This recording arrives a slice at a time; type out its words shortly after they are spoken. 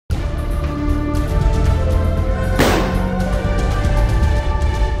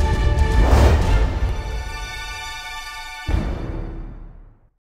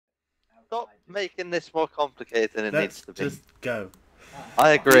making this more complicated than it needs to be. Just go.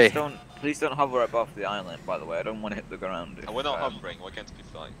 I agree. Please don't hover above the island, by the way. I don't want to hit the ground. And we're not hovering, we're going to be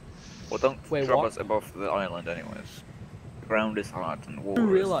flying. Well, don't drop us above the island anyways. The ground is hard and water. You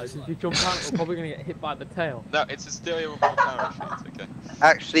realise if you jump out, we're probably going to get hit by the tail. No, it's a steerable parachute, okay?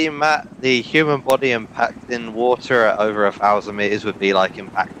 Actually, Matt, the human body impacting water at over 1,000 meters would be like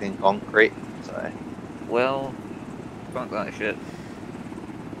impacting concrete. So. Well, fuck that shit.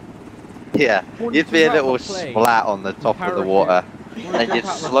 Yeah, you'd be a little splat on the top of the water, and you'd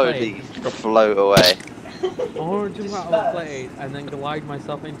slowly float away. I want to jump out of the plane and then glide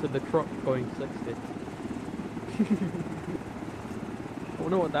myself into the truck going 60. I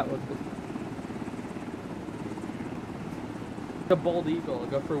wonder what that would be. The bald eagle will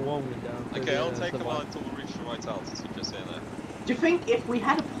go through one window. Okay, I'll take a while until we reach the right altitude, just saying that. Do you think if we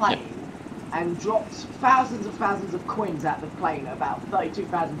had a plane and dropped thousands of coins out of the plane at about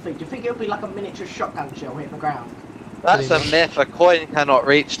 32,000 feet, do you think it would be like a miniature shotgun shell hitting the ground? That's a myth. A coin cannot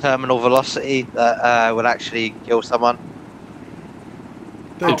reach terminal velocity that would actually kill someone.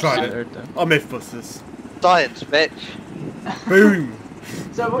 They tried it. I'm Mythbusters. Science, bitch. Boom.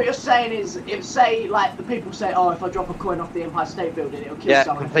 So what you're saying is, if say like the people say, oh, if I drop a coin off the Empire State Building, it'll kill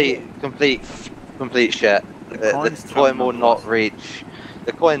someone. complete shit. The coin will not reach.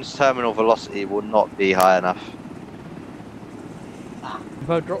 The coin's terminal velocity will not be high enough. If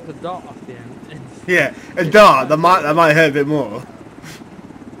I drop the dart off the end. Yeah, a dart that might hurt a bit more.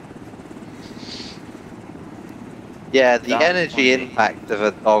 Yeah, the energy impact of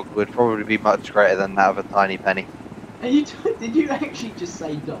a dog would probably be much greater than that of a tiny penny. And did you actually just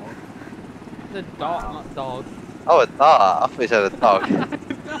say dog? The dart, not dog. Oh, a dart. I thought you said a dog.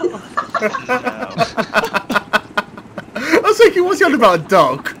 I was thinking, what's he on about a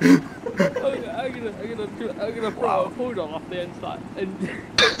dog? I'm gonna throw a poodle off the inside. And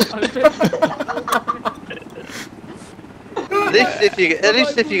at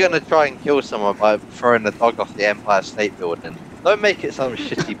least if you're gonna try and kill someone by throwing the dog off the Empire State Building, don't make it some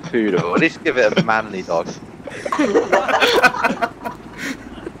shitty poodle. At least give it a manly dog.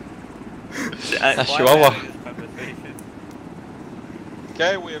 That's Chihuahua.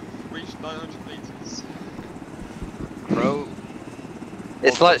 Okay, we have reached 900 meters. Bro.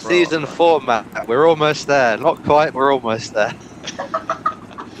 It's like season 4, Matt. We're almost there. Not quite, we're almost there.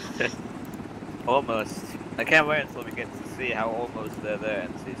 Almost. I can't wait until we get to see how almost they're there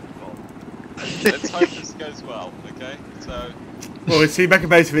in season 4. Let's hope this goes well, okay? So... Well, we'll see back at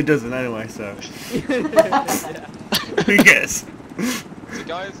base if it doesn't anyway, so... Who cares? So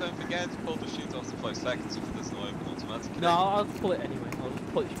guys, don't forget to pull the chute off the flow seconds if it doesn't open automatically. no, I'll pull it anyway. I'll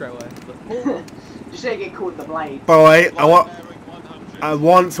just pull it straight away. But Just say get caught in the blade. By the way, I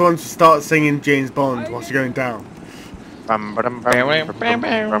want someone to start singing James Bond whilst you're going down. I want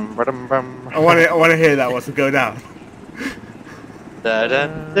to hear that once we go down. All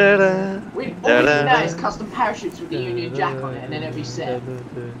we do now is custom parachutes with the Union Jack on it, and then it'll be set.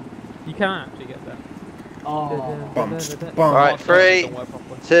 You can't actually get that. Oh. Alright, 3,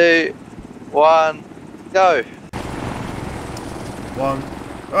 2, 1, go! 1.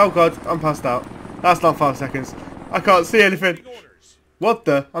 Oh god, I'm passed out. That's not 5 seconds. I can't see anything. What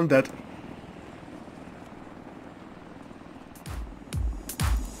the? I'm dead.